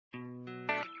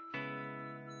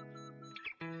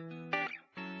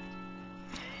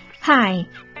Hi,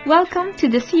 welcome to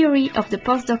the Theory of the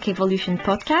Postdoc Evolution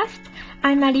podcast.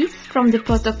 I'm Alice from the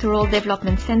Postdoctoral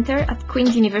Development Center at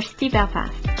Queen's University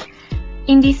Belfast.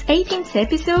 In this 18th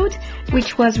episode,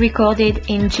 which was recorded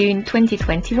in June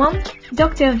 2021,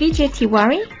 Dr. Vijay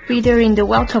Tiwari, reader in the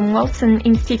Wellcome Wilson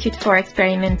Institute for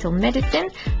Experimental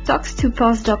Medicine, talks to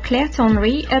postdoc Claire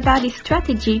Tonry about his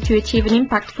strategy to achieve an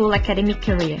impactful academic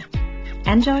career.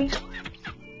 Enjoy!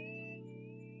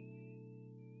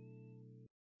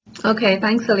 Okay,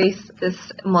 thanks, Elise.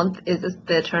 This month is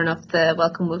the turn of the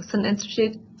Wellcome Wilson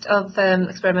Institute of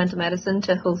Experimental Medicine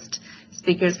to host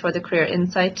speakers for the Career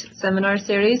Insight seminar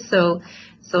series. So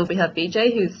we have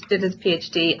Vijay, who did his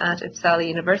PhD at Uppsala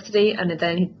University, and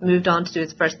then he moved on to do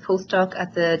his first postdoc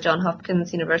at the Johns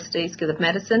Hopkins University School of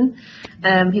Medicine.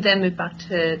 He then moved back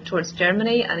towards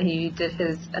Germany, and he did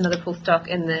another postdoc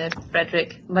in the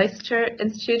Friedrich Meister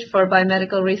Institute for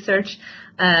Biomedical Research.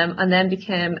 And then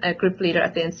became a group leader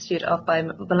at the Institute of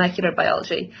Molecular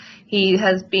Biology. He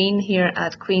has been here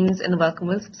at Queen's in the Wellcome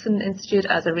Wilson Institute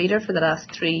as a reader for the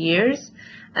last 3 years.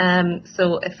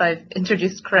 So if I've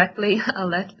introduced correctly,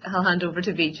 I'll hand over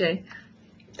to Vijay.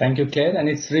 Thank you, Claire, and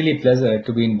it's really a pleasure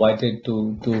to be invited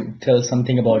to tell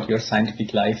something about your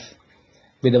scientific life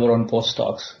with our own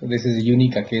postdocs. This is a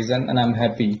unique occasion, and I'm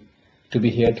happy to be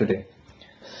here today.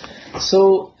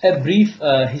 So a brief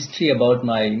history about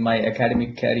my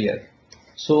academic career.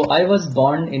 So I was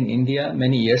born in India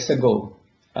many years ago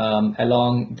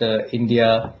along the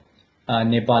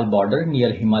India-Nepal border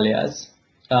near Himalayas.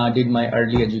 Did my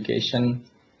early education,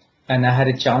 and I had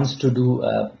a chance to do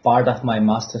part of my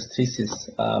master's thesis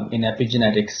in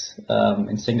epigenetics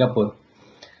in Singapore.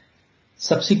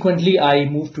 Subsequently, I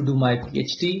moved to do my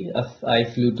PhD. I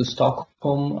flew to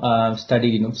Stockholm,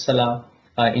 studied in Uppsala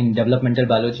in developmental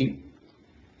biology.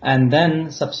 And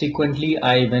then subsequently,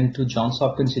 I went to Johns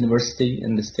Hopkins University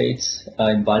in the States,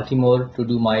 in Baltimore, to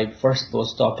do my first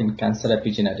postdoc in cancer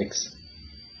epigenetics.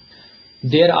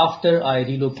 Thereafter, I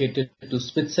relocated to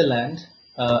Switzerland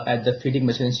at the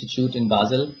Friedrich-Meister Institute in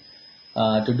Basel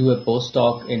to do a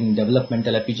postdoc in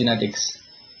developmental epigenetics.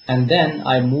 And then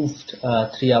I moved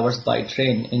 3 hours by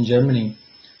train in Germany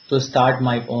to start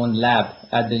my own lab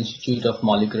at the Institute of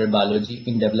Molecular Biology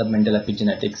in developmental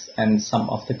epigenetics and some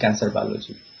of the cancer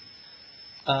biology.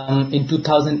 In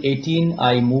 2018,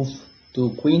 I moved to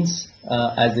Queen's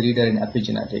as a reader in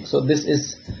epigenetics. So this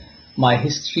is my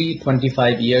history,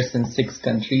 25 years in 6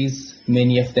 countries.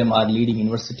 Many of them are leading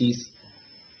universities.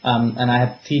 And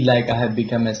I feel like I have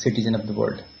become a citizen of the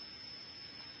world.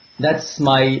 That's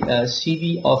my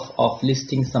CV of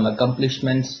listing some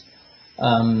accomplishments.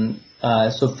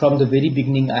 So from the very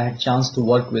beginning, I had chance to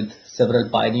work with several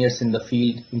pioneers in the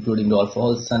field, including Rolf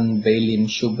Olsen, Weylin,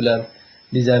 Schubler.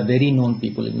 These are very known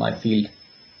people in my field.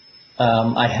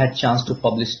 I had chance to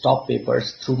publish top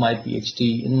papers through my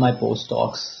PhD, in my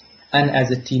postdocs, and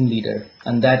as a team leader.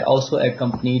 And that also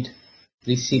accompanied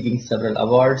receiving several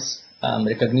awards,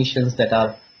 recognitions that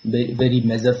are very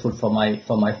measurable for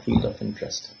my field of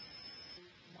interest.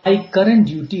 My current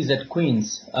duties at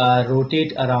Queen's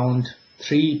rotate around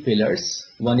 3 pillars.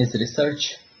 One is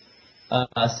research,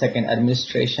 second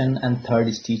administration, and third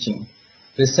is teaching.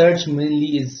 Research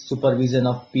mainly is supervision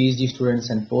of PhD students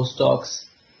and postdocs,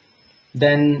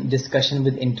 then discussion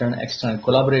with external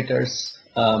collaborators,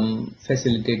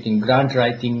 facilitating grant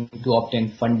writing to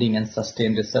obtain funding and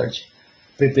sustain research,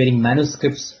 preparing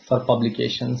manuscripts for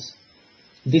publications.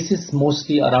 This is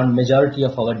mostly around majority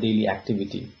of our daily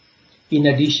activity. In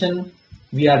addition,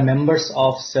 we are members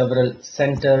of several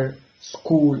center,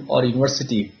 school, or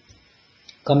university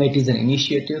committees and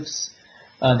initiatives.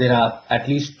 There are at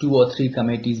least 2 or 3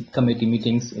 committee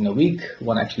meetings in a week.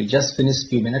 One actually just finished a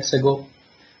few minutes ago.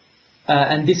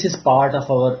 And this is part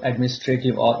of our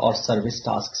administrative or service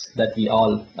tasks that we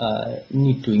all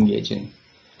need to engage in.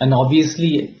 And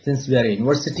obviously, since we are a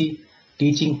university,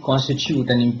 teaching constitutes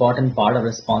an important part of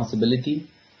responsibility.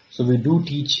 So we do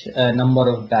teach a number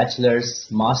of bachelor's,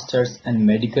 master's, and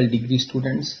medical degree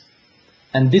students.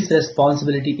 And this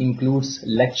responsibility includes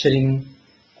lecturing,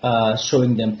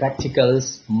 showing them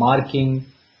practicals, marking,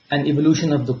 and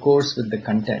evolution of the course with the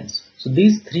contents. So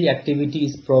these 3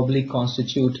 activities probably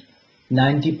constitute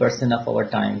 90% of our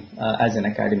time as an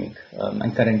academic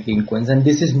and currently in Queen's. And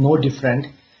this is no different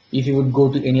if you would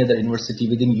go to any other university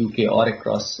within UK or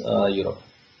across Europe.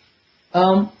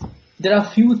 There are a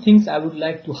few things I would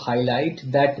like to highlight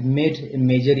that made a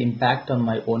major impact on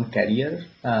my own career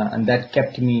and that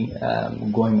kept me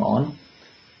going on.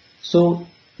 So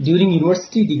during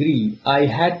university degree, I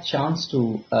had chance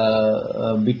to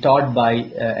be taught by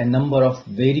a number of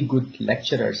very good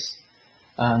lecturers.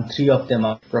 3 of them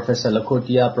are Professor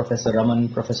Lakhotia, Professor Raman,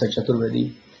 Professor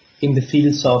Chaturvedi. in the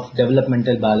fields of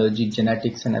developmental biology,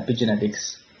 genetics, and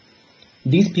epigenetics.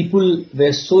 These people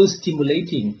were so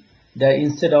stimulating that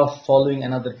instead of following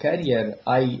another career,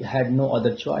 I had no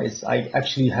other choice. I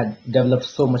actually had developed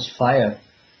so much fire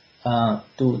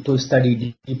to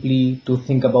study deeply, to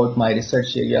think about my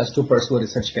research areas, to pursue a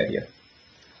research career.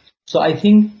 So I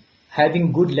think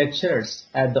having good lecturers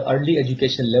at the early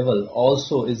education level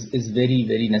also is very,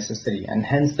 very necessary, and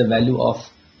hence the value of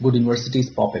good universities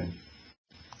popping.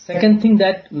 Second thing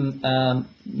that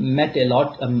meant a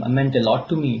lot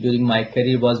to me during my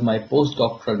career was my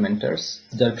postdoctoral mentors,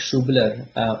 Dirk Schubler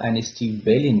and Steve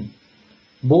Balin.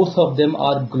 Both of them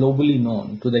are globally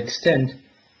known to the extent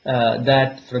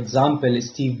that, for example,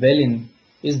 Steve Balin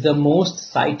is the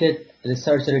most cited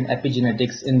researcher in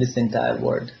epigenetics in this entire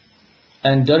world.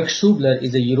 And Dirk Schubler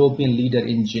is a European leader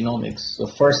in genomics. So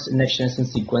first next-generation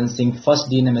sequencing, first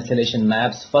DNA methylation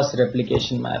maps, first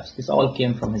replication maps, this all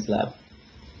came from his lab.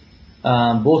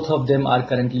 Both of them are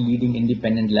currently leading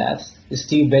independent labs.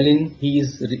 Steve Balin, he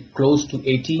is close to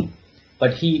 80,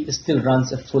 but he still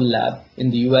runs a full lab in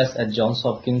the US at Johns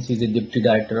Hopkins. He's a deputy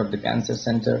director of the Cancer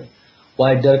Center.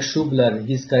 While Dirk Schubler,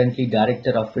 he's currently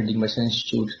director of Friedrich Machine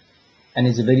Institute and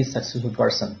is a very successful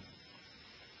person.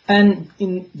 And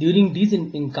during these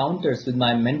encounters with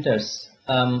my mentors,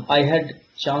 I had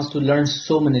chance to learn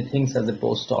so many things as a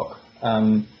postdoc.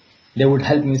 They would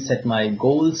help me set my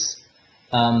goals.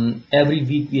 Every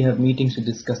week we have meetings to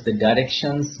discuss the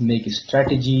directions, make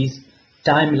strategies,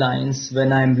 timelines.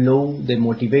 When I'm low, they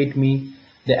motivate me.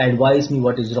 They advise me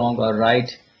what is wrong or right,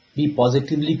 be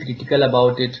positively critical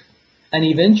about it. And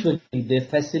eventually they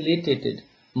facilitated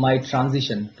my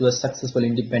transition to a successful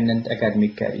independent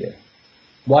academic career.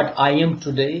 What I am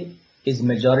today is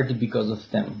majority because of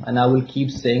them, and I will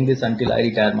keep saying this until I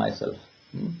retire myself.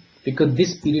 Because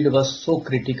this period was so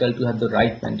critical to have the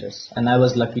right mentors, and I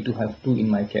was lucky to have two in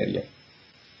my career.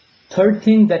 Third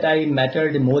thing that I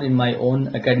mattered more in my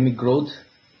own academic growth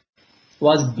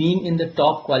was being in the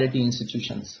top quality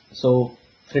institutions. So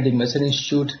Friedrich Machine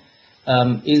Institute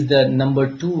is the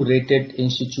 #2 rated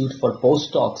institute for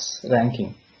postdocs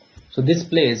ranking. So this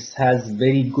place has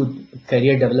very good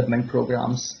career development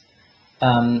programs,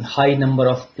 high number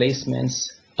of placements,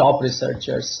 top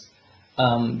researchers,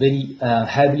 very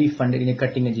heavily funded in a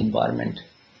cutting edge environment.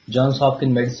 Johns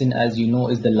Hopkins Medicine, as you know,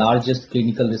 is the largest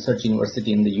clinical research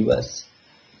university in the US.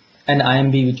 And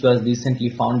IMB, which was recently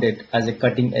founded as a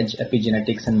cutting edge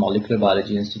epigenetics and molecular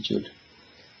biology institute.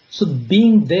 So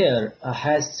being there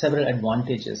has several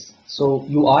advantages. So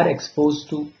you are exposed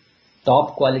to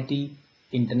top quality,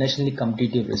 internationally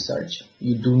competitive research.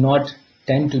 You do not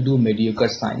tend to do mediocre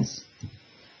science.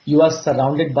 You are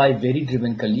surrounded by very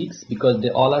driven colleagues because they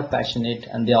all are passionate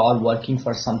and they are all working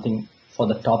for something for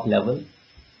the top level.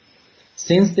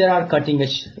 Since there are cutting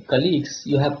edge colleagues,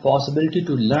 you have possibility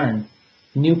to learn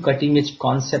new cutting edge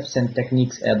concepts and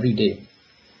techniques every day.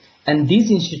 And these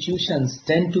institutions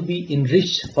tend to be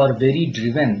enriched for very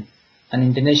driven and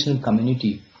international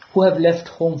community who have left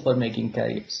home for making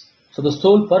careers. So the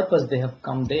sole purpose they have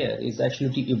come there is actually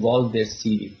to evolve their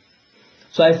CV.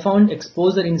 So I found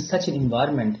exposure in such an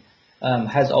environment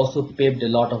has also paved a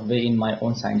lot of way in my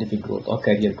own scientific growth or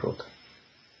career growth.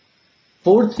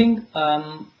 Fourth thing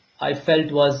I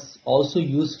felt was also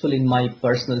useful in my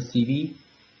personal CV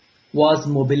was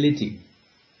mobility.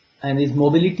 And these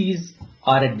mobilities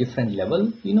are at different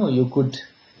level. You know, you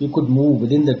could move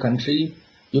within the country,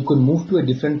 you could move to a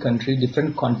different country,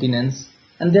 different continents,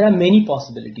 and there are many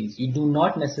possibilities. You do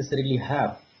not necessarily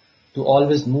have to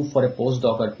always move for a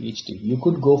postdoc or PhD. You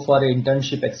could go for an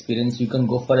internship experience, you can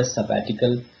go for a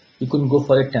sabbatical, you can go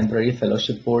for a temporary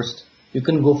fellowship post, you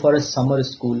can go for a summer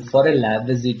school, for a lab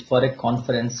visit, for a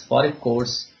conference, for a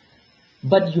course,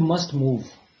 but you must move.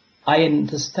 I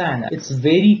understand it's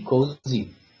very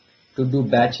cozy to do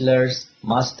bachelor's,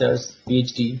 master's,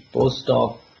 PhD,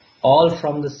 postdoc, all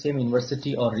from the same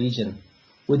university or region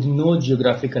with no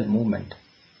geographical movement,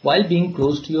 while being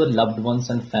close to your loved ones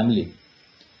and family.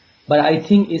 But I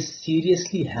think it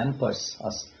seriously hampers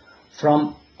us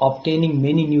from obtaining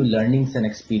many new learnings and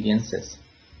experiences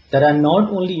that are not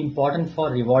only important for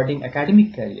rewarding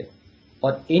academic career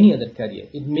or any other career,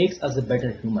 it makes us a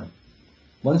better human.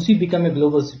 Once you become a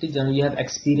global citizen, you have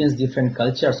experienced different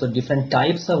cultures or different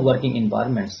types of working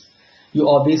environments. You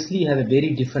obviously have a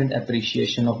very different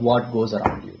appreciation of what goes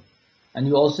around you. And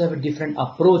you also have a different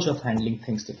approach of handling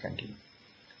things differently.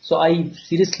 So I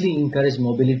seriously encourage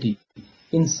mobility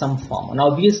in some form. And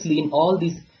obviously in all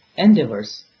these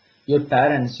endeavors, your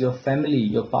parents, your family,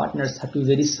 your partners have to be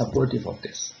very supportive of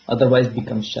this. Otherwise it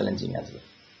becomes challenging as well.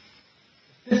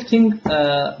 Fifth thing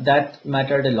that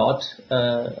mattered a lot,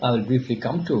 I will briefly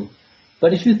come to,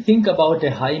 But if you think about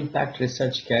a high impact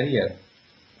research career,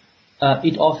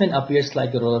 it often appears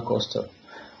like a roller coaster.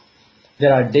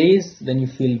 There are days when you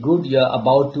feel good, you're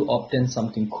about to obtain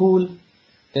something cool.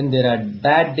 Then there are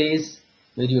bad days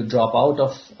where you drop out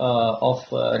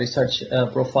of research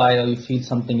profile, or you feel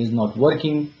something is not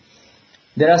working.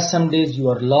 There are some days you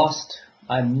are lost.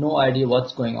 I have no idea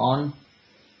what's going on.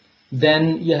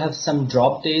 Then you have some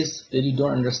drop days where you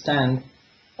don't understand.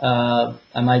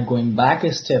 Am I going back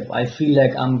a step? I feel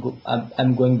like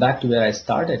I'm going back to where I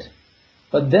started.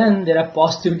 But then there are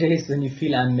positive days when you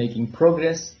feel I'm making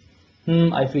progress.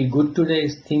 I feel good today.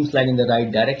 Things like in the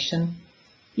right direction.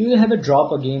 You will have a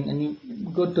drop again, and you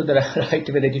go to the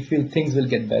right way that you feel things will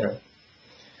get better.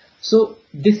 So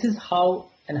this is how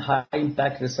a high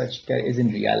impact research care is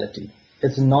in reality.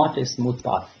 It's not a smooth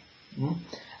path.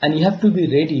 And you have to be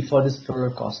ready for this roller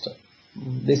coaster.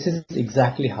 This is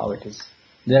exactly how it is.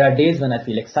 There are days when I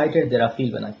feel excited, there are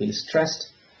days when I feel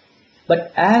stressed.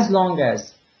 But as long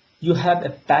as you have a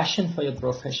passion for your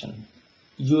profession,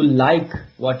 you like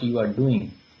what you are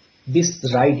doing,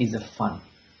 this ride is a fun.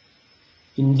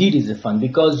 Indeed is a fun,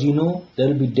 because you know there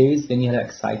will be days when you have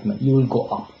excitement, you will go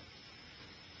up.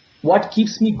 What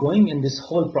keeps me going in this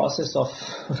whole process of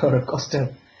roller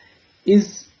coaster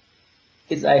is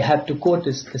I have to quote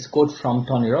this quote from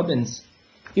Tony Robbins.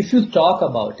 If you talk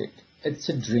about it, it's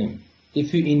a dream.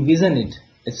 If you envision it,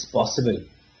 it's possible.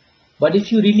 But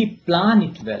if you really plan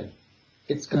it well,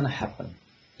 it's going to happen.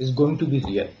 It's going to be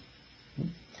real.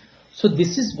 So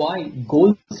this is why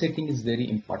goal setting is very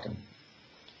important.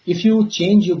 If you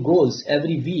change your goals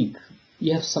every week,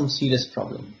 you have some serious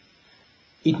problem.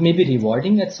 It may be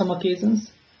rewarding at some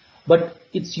occasions, but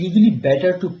it's usually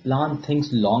better to plan things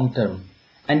long term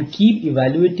and keep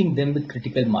evaluating them with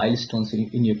critical milestones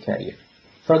in your career.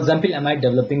 For example, am I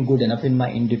developing good enough in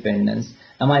my independence?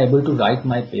 Am I able to write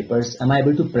my papers? Am I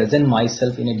able to present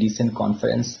myself in a decent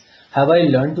conference? Have I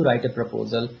learned to write a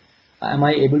proposal? Am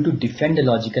I able to defend a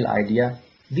logical idea?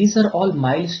 These are all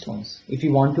milestones if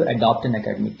you want to adopt an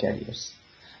academic career.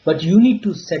 But you need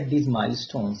to set these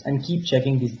milestones and keep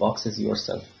checking these boxes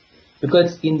yourself.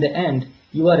 Because in the end,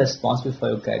 you are responsible for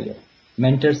your career.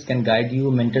 Mentors can guide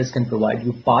you, mentors can provide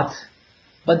you path,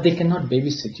 but they cannot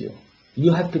babysit you.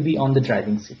 You have to be on the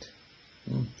driving seat.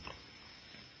 And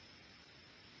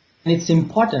it's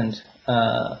important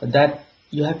that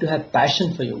you have to have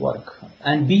passion for your work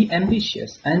and be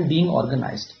ambitious and being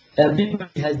organized.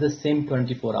 Everybody has the same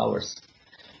 24 hours.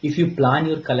 If you plan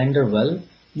your calendar well,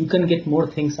 you can get more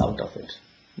things out of it.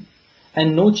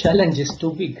 And no challenge is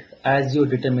too big as your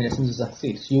determination to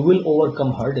succeed. You will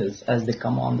overcome hurdles as they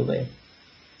come on the way.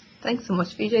 Thanks so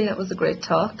much, Vijay. That was a great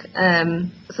talk.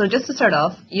 So just to start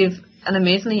off, you've an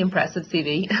amazingly impressive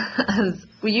CV.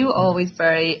 Were you always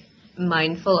very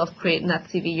mindful of creating that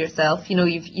CV yourself? You know,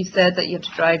 you've said that you have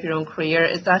to drive your own career.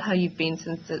 Is that how you've been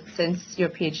since your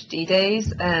PhD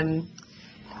days?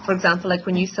 For example, like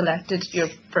when you selected your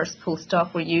first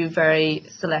postdoc, were you very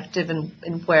selective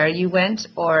in where you went,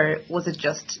 or was it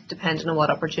just dependent on what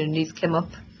opportunities came up?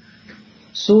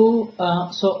 So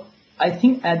I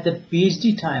think at the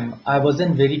PhD time, I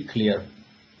wasn't very clear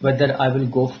whether I will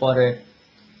go for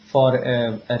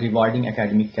a rewarding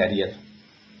academic career.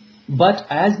 But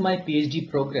as my PhD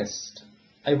progressed,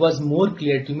 it was more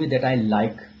clear to me that I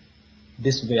like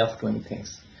this way of doing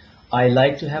things. I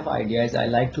like to have ideas, I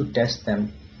like to test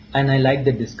them, and I like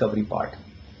the discovery part.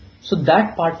 So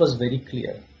that part was very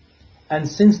clear. And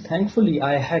since thankfully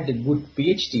I had a good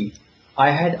PhD,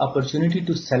 I had opportunity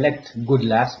to select good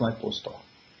labs for my postdoc.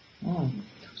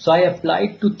 So I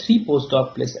applied to 3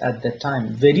 postdoc places at that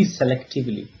time, very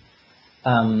selectively,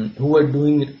 who were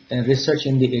doing research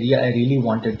in the area I really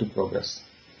wanted to progress.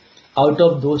 Out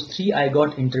of those 3, I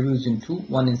got interviews in 2,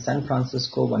 one in San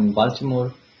Francisco, one in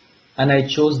Baltimore. And I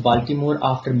chose Baltimore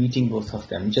after meeting both of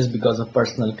them, just because of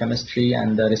personal chemistry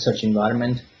and the research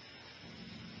environment.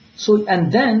 So,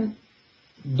 and then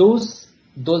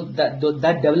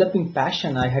that developing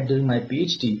passion I had during my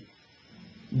PhD,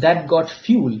 that got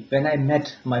fuel when I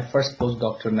met my first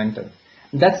postdoctoral mentor.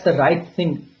 That's the right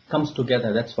thing comes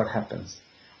together. That's what happens.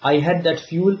 I had that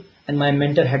fuel and my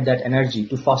mentor had that energy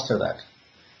to foster that.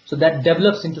 So that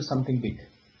develops into something big.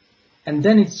 And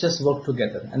then it's just work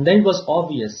together. And then it was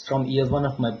obvious from year 1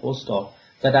 of my postdoc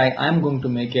that I am going to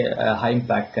make a high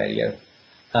impact career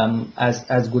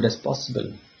as good as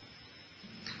possible.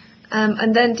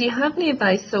 And then do you have any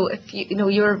advice? So if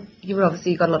you're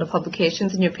obviously got a lot of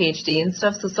publications in your PhD and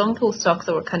stuff. So some postdocs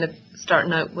that were kind of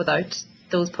starting out without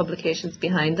those publications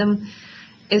behind them.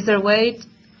 Is there a way,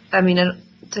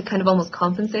 to kind of almost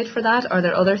compensate for that? Are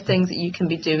there other things that you can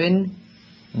be doing,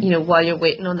 while you're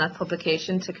waiting on that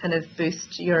publication to kind of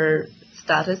boost your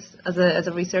status as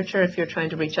a researcher if you're trying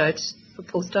to reach out for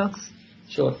postdocs?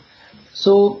 Sure.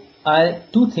 So I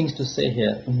have two things to say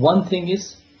here. One thing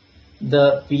is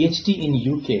the PhD in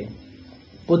UK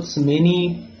puts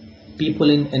many people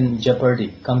in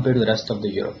jeopardy compared to the rest of the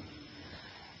Europe.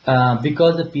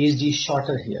 Because the PhD is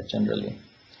shorter here generally.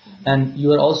 And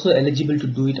you are also eligible to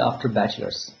do it after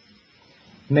bachelor's.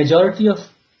 Majority of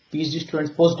PhD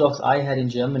students, postdocs I had in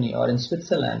Germany or in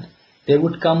Switzerland, they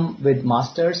would come with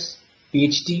master's,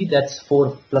 PhD, that's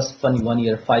 4 plus 1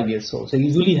 year, 5 years old. So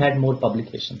usually had more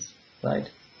publications, right?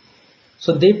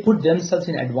 So they put themselves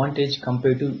in advantage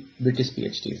compared to British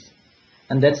PhDs.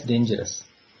 And that's dangerous.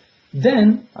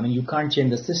 Then, I mean, you can't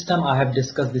change the system. I have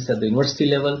discussed this at the university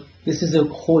level. This is a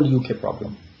whole UK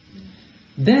problem.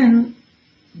 Then,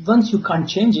 once you can't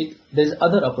change it, there's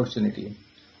other opportunity.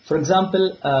 For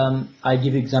example, I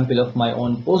give example of my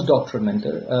own postdoctoral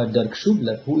mentor, Dirk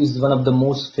Schubler, who is one of the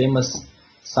most famous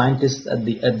scientists at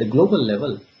the global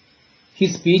level.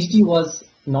 His PhD was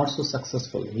not so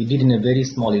successful. He did in a very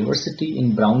small university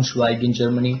in Braunschweig in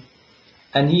Germany,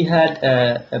 and he had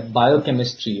a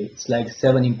biochemistry. It's like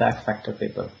 7 impact factor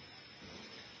paper.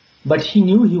 But he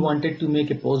knew he wanted to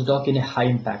make a postdoc in a high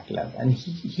impact lab, and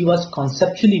he was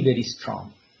conceptually very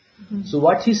strong. So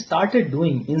what he started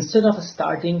doing, instead of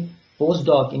starting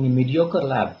postdoc in a mediocre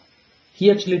lab,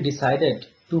 he actually decided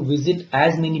to visit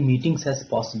as many meetings as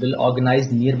possible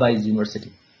organized nearby his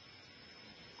university.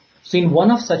 So in one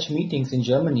of such meetings in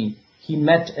Germany, he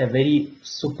met a very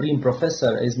supreme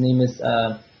professor. His name is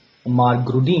Mark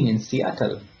Grudin in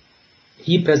Seattle.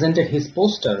 He presented his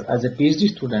poster as a PhD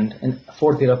student in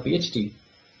 4th year of PhD.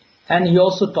 And he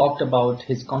also talked about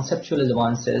his conceptual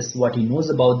advances, what he knows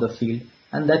about the field,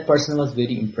 and that person was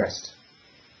very impressed.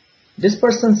 This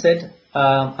person said,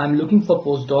 I'm looking for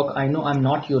postdoc. I know I'm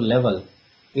not your level.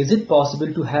 Is it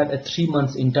possible to have a 3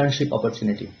 months internship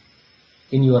opportunity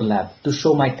in your lab to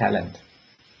show my talent?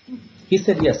 He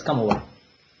said, yes, come over.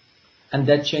 And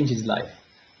that changed his life.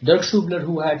 Dirk Schubler,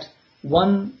 who had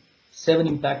won 7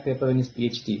 impact paper in his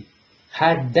PhD,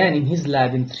 had then in his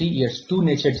lab in 3 years 2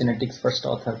 Nature Genetics first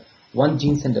author, 1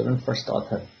 Genes and Development first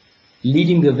author,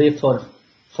 leading the way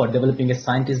for developing a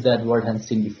scientist that the world has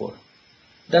seen before.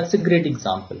 That's a great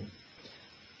example.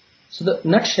 So the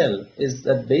nutshell is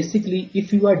that basically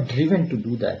if you are driven to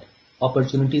do that,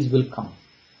 opportunities will come.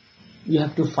 You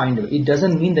have to find a way. It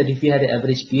doesn't mean that if you had an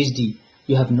average PhD,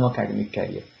 you have no academic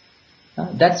career.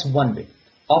 That's one way.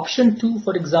 Option 2,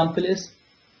 for example, is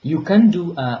you can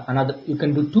do 2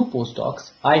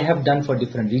 postdocs. I have done for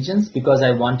different regions because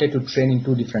I wanted to train in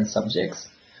 2 different subjects,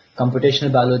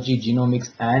 computational biology, genomics,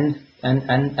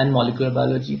 and molecular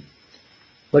biology.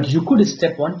 But you could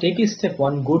take a step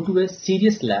 1, go to a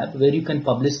serious lab where you can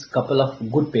publish a couple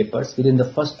of good papers within the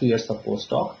first 2 years of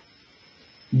postdoc.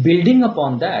 Building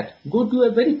upon that, go to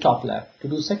a very top lab to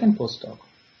do second postdoc.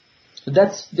 So there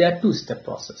are 2-step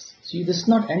process. See, this is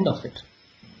not end of it.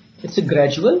 It's a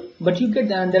gradual, but you get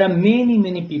there, and there are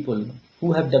many people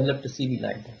who have developed a CV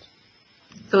like that.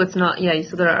 So it's not,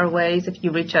 so there are ways if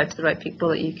you reach out to the right people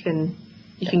that you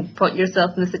can put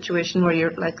yourself in a situation where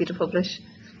you're likely to publish.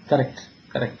 Correct.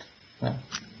 Yeah.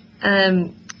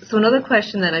 So another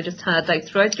question that I just had, like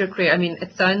throughout your career, I mean,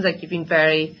 it sounds like you've been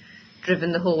very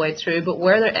driven the whole way through, but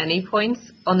were there any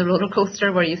points on the roller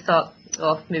coaster where you thought,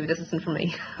 oh, maybe this isn't for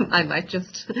me? I might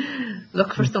just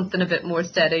look for something a bit more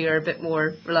steady or a bit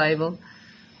more reliable.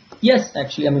 Yes,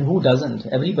 actually, I mean, who doesn't?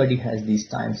 Everybody has these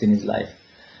times in his life.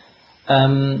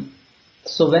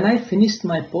 So when I finished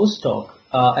my postdoc,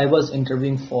 I was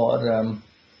interviewing for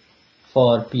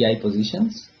PI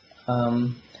positions.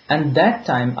 And that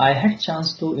time I had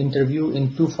chance to interview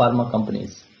in 2 pharma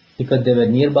companies because they were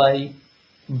nearby.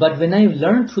 But when I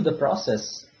learned through the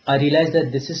process, I realized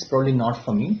that this is probably not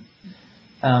for me.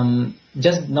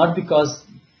 Just not because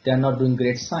they are not doing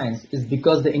great science, it's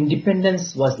because the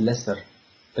independence was lesser,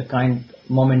 the kind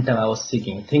momentum I was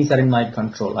seeking. Things are in my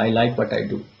control. I like what I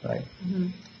do, right? Mm-hmm.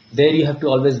 There you have to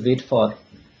always wait for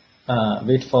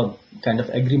kind of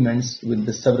agreements with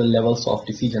the several levels of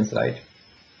decisions, right?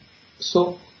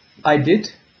 So I did.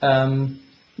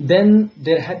 Then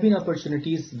there have been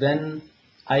opportunities when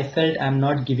I felt I'm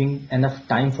not giving enough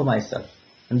time for myself.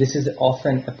 And this is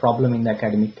often a problem in the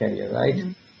academic career, right?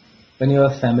 Mm-hmm. When you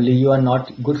have family, you are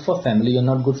not good for family, you're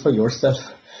not good for yourself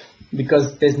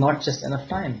because there's not just enough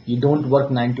time. You don't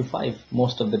work 9 to 5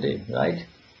 most of the day, right?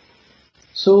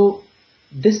 So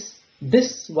this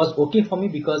was okay for me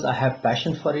because I have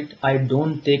passion for it. I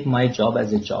don't take my job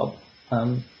as a job.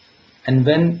 And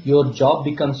when your job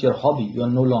becomes your hobby, you are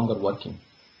no longer working.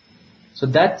 So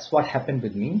that's what happened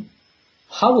with me.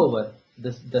 However,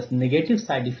 the negative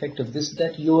side effect of this is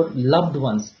that your loved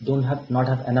ones not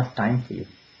have enough time for you.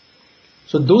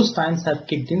 So those times have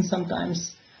kicked in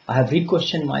sometimes. I have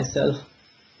re-questioned myself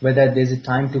whether there's a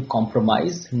time to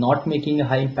compromise, not making a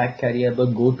high impact career, but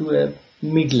go to a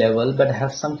mid-level, but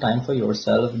have some time for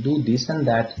yourself, do this and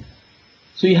that.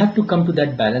 So you have to come to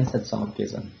that balance at some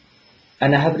occasion.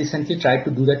 And I have recently tried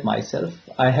to do that myself.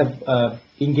 I have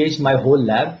engaged my whole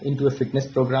lab into a fitness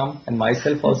program, and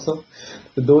myself also.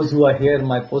 For those who are here in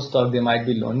my postdoc, they might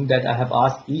be learning that I have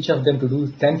asked each of them to do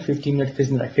 10-15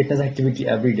 minute fitness activity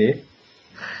every day.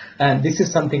 And this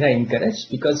is something I encourage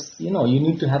because, you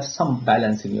need to have some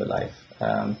balance in your life.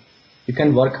 You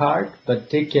can work hard, but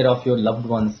take care of your loved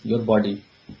ones, your body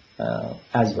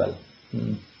as well.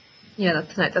 Yeah,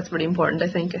 that's really important. I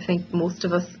think most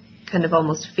of us kind of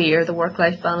almost fear the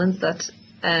work-life balance that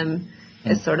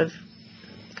is sort of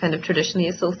kind of traditionally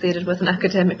associated with an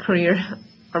academic career,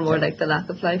 or more like the lack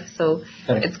of life. So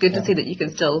it's good to see that you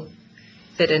can still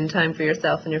fit in time for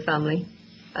yourself and your family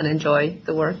and enjoy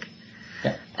the work.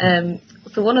 Yeah.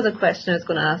 So one other question I was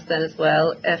going to ask then as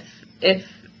well, if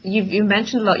you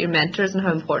mentioned about your mentors and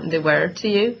how important they were to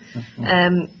you,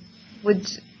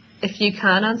 if you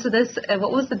can answer this,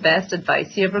 what was the best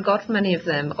advice you ever got from any of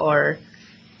them, or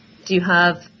do you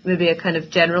have maybe a kind of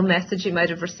general message you might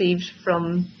have received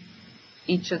from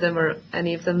each of them or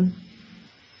any of them?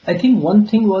 I think one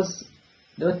thing was,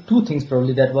 there were two things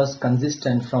probably that was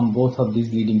consistent from both of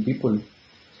these leading people.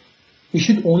 You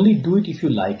should only do it if you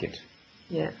like it.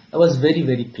 Yeah. That was very,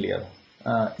 very clear.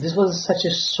 This was such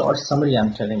a short summary,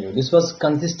 I'm telling you. This was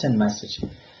consistent message.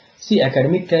 See,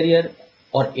 academic career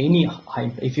or any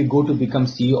high, if you go to become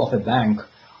CEO of a bank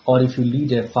or if you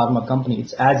lead a pharma company,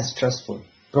 it's as stressful.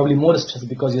 Probably more stressful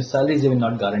because your salary is even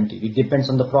not guaranteed. It depends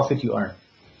on the profit you earn.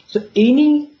 So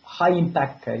any high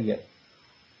impact career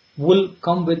will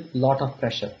come with lot of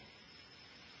pressure.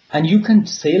 And you can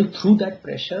sail through that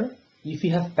pressure if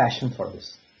you have passion for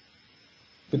this,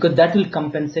 because that will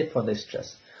compensate for the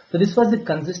stress. So this was the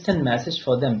consistent message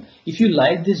for them. If you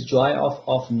like this joy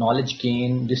of knowledge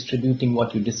gain, distributing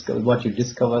what you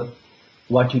discover,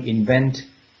 what you invent,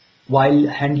 while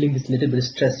handling this little bit of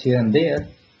stress here and there,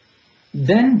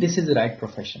 then this is the right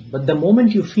profession. But the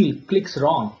moment you feel clicks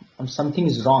wrong, or something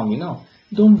is wrong,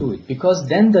 don't do it, because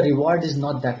then the reward is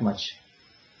not that much.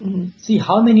 Mm-hmm. See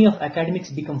how many of academics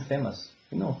become famous,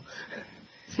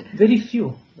 very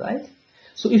few, right?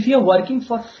 So if you're working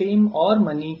for fame or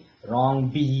money,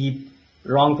 wrong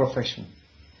profession.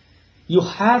 You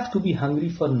have to be hungry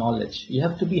for knowledge. You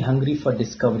have to be hungry for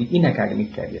discovery in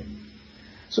academic career.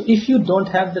 So if you don't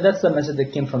have that, that's the message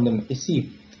that came from them. You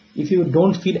see, if you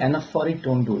don't feel enough for it,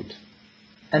 don't do it.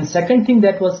 And second thing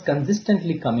that was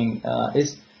consistently coming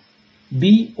is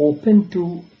be open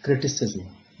to criticism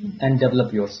and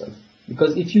develop yourself.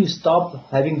 Because if you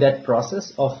stop having that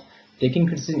process of taking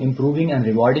criticism, improving and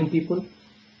rewarding people,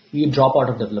 you drop out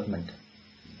of development.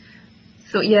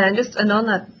 So yeah, and on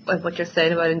that, what you're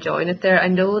saying about enjoying it there, I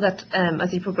know that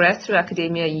as you progress through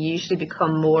academia, you usually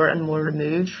become more and more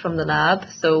removed from the lab.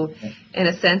 So in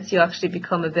a sense, you actually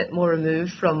become a bit more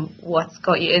removed from what's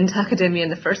got you into academia in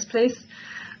the first place.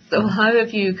 So how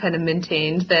have you kind of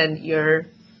maintained then your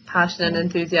passion and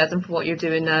enthusiasm for what you're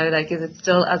doing now? Like, is it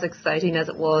still as exciting as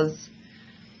it was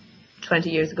 20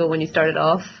 years ago when you started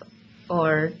off?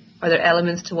 Or are there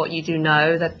elements to what you do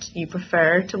now that you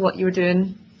prefer to what you were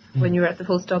doing when you were at the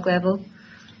postdoc level?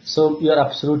 So you are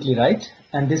absolutely right.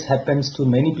 And this happens to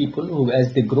many people who,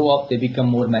 as they grow up, they become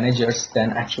more managers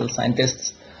than actual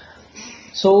scientists.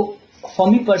 So for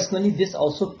me personally, this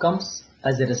also comes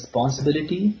as a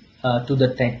responsibility to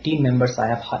the team members I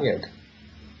have hired.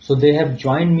 So they have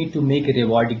joined me to make a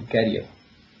rewarding career.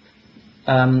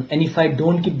 And if I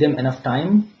don't give them enough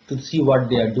time to see what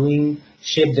they are doing,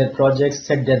 shape their projects,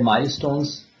 set their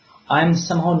milestones, I'm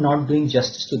somehow not doing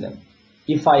justice to them.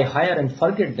 If I hire and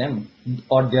forget them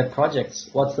or their projects,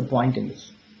 what's the point in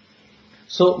this?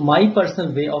 So my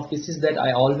personal way of this is that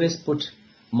I always put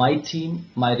my team,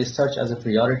 my research as a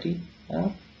priority,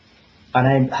 and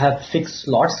I have fixed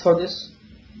slots for this.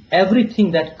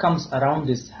 Everything that comes around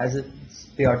this has a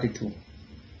priority too.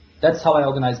 That's how I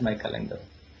organize my calendar.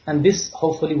 And this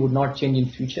hopefully would not change in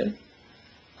future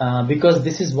because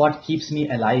this is what keeps me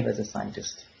alive as a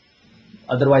scientist.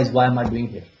 Otherwise, why am I doing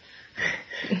here?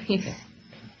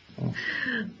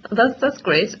 That's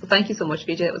great. Thank you so much,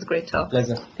 Vijay. It was a great talk.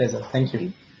 Pleasure. Thank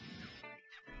you.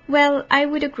 Well, I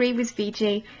would agree with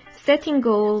Vijay. Setting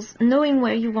goals, knowing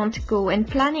where you want to go, and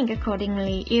planning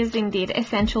accordingly is indeed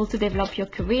essential to develop your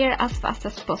career as fast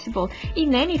as possible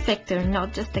in any sector,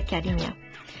 not just academia.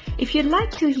 If you'd like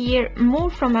to hear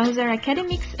more from other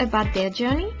academics about their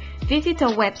journey, Visit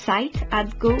our website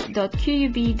at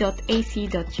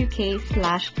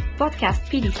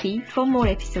go.qub.ac.uk/podcastpdc for more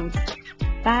episodes.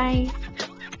 Bye!